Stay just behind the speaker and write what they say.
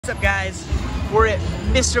What's up, guys? We're at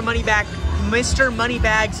Mr. Moneybags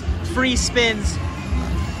free spins.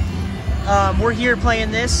 We're here playing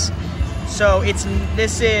this. So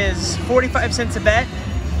this is 45 cents a bet.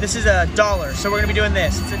 This is $1. So we're gonna be doing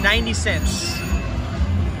this. It's at 90 cents.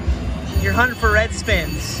 You're hunting for red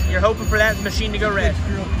spins. You're hoping for that machine to go red.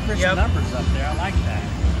 Crisp numbers up there. I like that.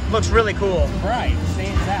 Looks really cool. Bright.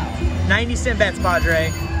 Stands out. 90-cent bets, Padre.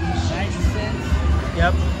 90 cents.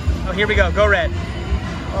 Yep. Oh, here we go. Go red.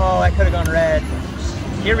 Oh, that could have gone red.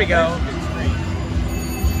 Here we go.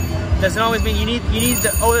 Doesn't always mean you need the.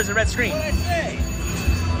 Oh, there's a red screen. What did I say?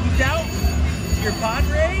 You doubt your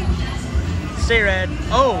Padre? Stay red.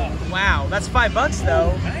 Oh, wow. That's $5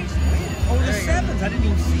 though. Nice win. Oh, the sevens. I didn't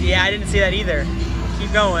even see. Yeah, I didn't see that either.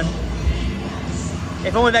 Keep going.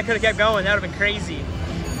 If only that could have kept going, that would have been crazy.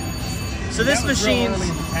 So this this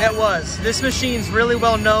machine's really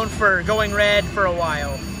well known for going red for a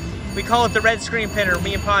while. We call it the red screen pinner,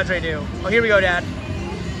 me and Padre do. Oh, here we go, Dad.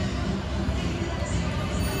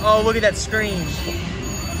 Oh, look at that screen.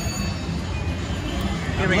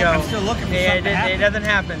 Here we go. I'm still looking for something to happen. It doesn't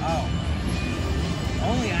happen. Oh.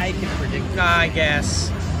 Only I can predict. I guess.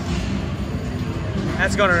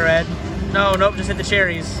 That's going to red. No, nope, just hit the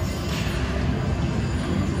cherries.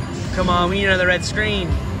 Come on, we need another red screen.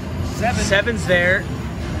 Seven's there.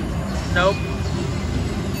 Nope.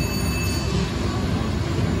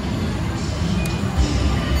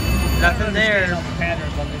 Nothing there.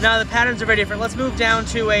 No, the patterns are very different. Let's move down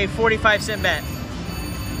to a 45-cent bet.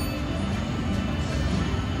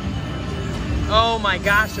 Oh my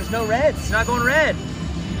gosh, there's no reds. It's not going red.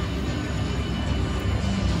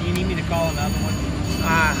 Do you need me to call another one?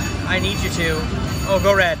 I need you to. Oh,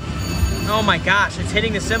 go red. Oh my gosh, it's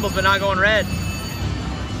hitting the symbols but not going red.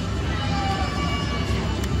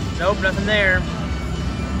 Nope, nothing there.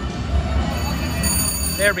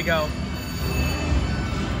 There we go.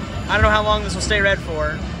 I don't know how long this will stay red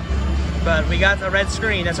for, but we got a red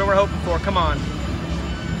screen. That's what we're hoping for. Come on.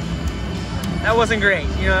 That wasn't great.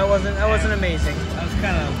 You know, that wasn't amazing. That was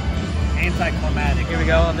kind of anticlimactic. Here we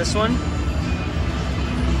go on this one.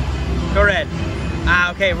 Go red.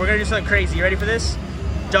 Okay, we're gonna do something crazy. You ready for this?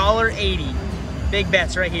 $1.80. Big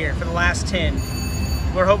bets right here for the last 10.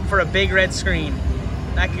 We're hoping for a big red screen.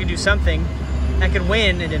 That could do something. That could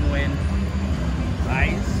win. It didn't win.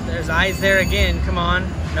 Eyes. There's eyes there again. Come on.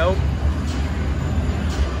 Nope.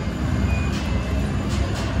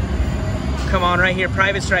 Come on, right here.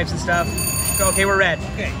 Private stripes and stuff. Okay, we're red.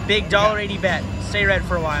 Okay. Big $1.80 bet. Stay red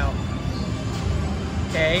for a while.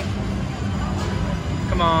 Okay.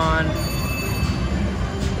 Come on.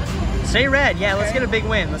 Stay red. Yeah, let's get a big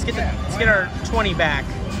win. Let's get our 20 back.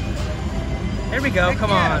 There we go.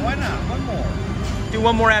 Come on. Why not? One more. Do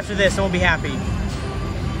one more after this and we'll be happy.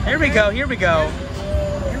 There we go. Here we go.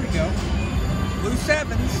 Here we go. Blue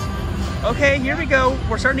sevens. Okay, here we go.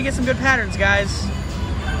 We're starting to get some good patterns, guys.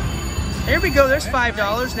 There we go. There's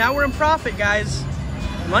 $5. Now we're in profit, guys.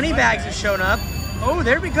 Moneybags has shown up. Oh,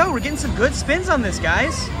 there we go. We're getting some good spins on this,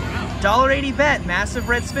 guys. $1.80 bet. Massive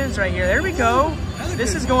red spins right here. There we go.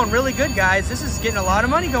 This is going really good, guys. This is getting a lot of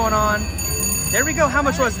money going on. There we go. How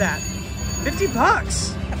much was that? $50.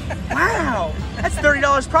 Wow. That's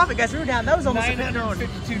 $30 profit, guys. We were down. That was almost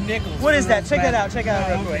 952 nickels. What is that? Check that out. Check it out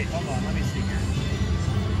real quick. Hold on. Let me see here.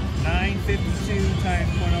 952 times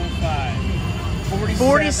 0.05.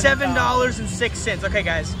 $47.06. Okay,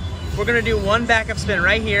 guys. We're going to do one backup spin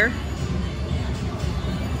right here.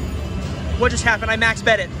 What just happened? I max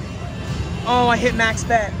bet it. Oh, I hit max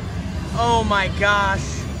bet. Oh my gosh.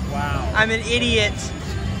 Wow. I'm an idiot.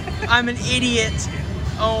 I'm an idiot.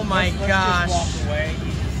 Oh my gosh. Just walk away.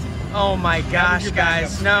 Oh my gosh,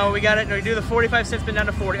 guys. No, we got it. No, we do the 45 cents spin down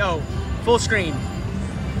to 40. Oh, full screen.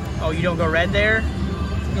 Oh, you don't go red there?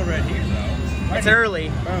 Go red here, though. It's early.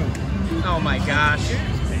 Boom. Oh my gosh.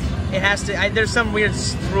 It has to, there's some weird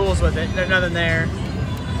rules with it. There's nothing there.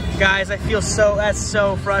 Guys, I feel that's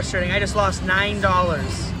so frustrating. I just lost $9.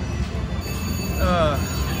 Ugh.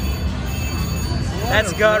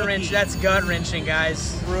 That's gut wrenching. That's gut wrenching,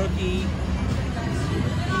 guys. Rookie.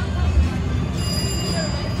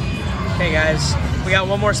 Okay, guys, we got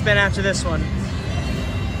one more spin after this one.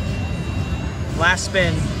 Last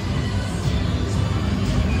spin.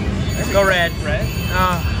 Go red. Red.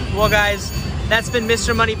 Well, guys, that's been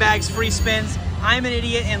Mr. Moneybags free spins. I'm an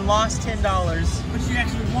idiot and lost $10. But you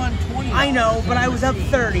actually won $20. I know, but I was up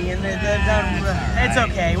 30, and it's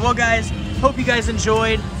okay. Well, guys, hope you guys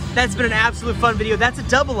enjoyed. That's been an absolute fun video. That's a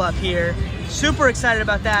double up here. Super excited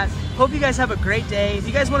about that. Hope you guys have a great day. If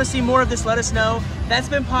you guys want to see more of this, let us know. That's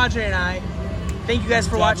been Padre and I. Thank you guys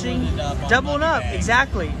for watching. Doubling up,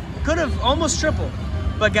 exactly. Could have almost tripled.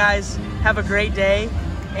 But guys, have a great day.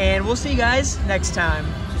 And we'll see you guys next time.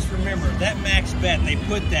 Just remember, that max bet, they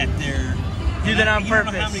put that there. Do that on you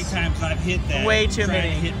purpose. don't know how many times I've hit that. Way too trying many.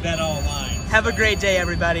 to hit bet all lines. Have a great day,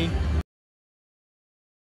 everybody.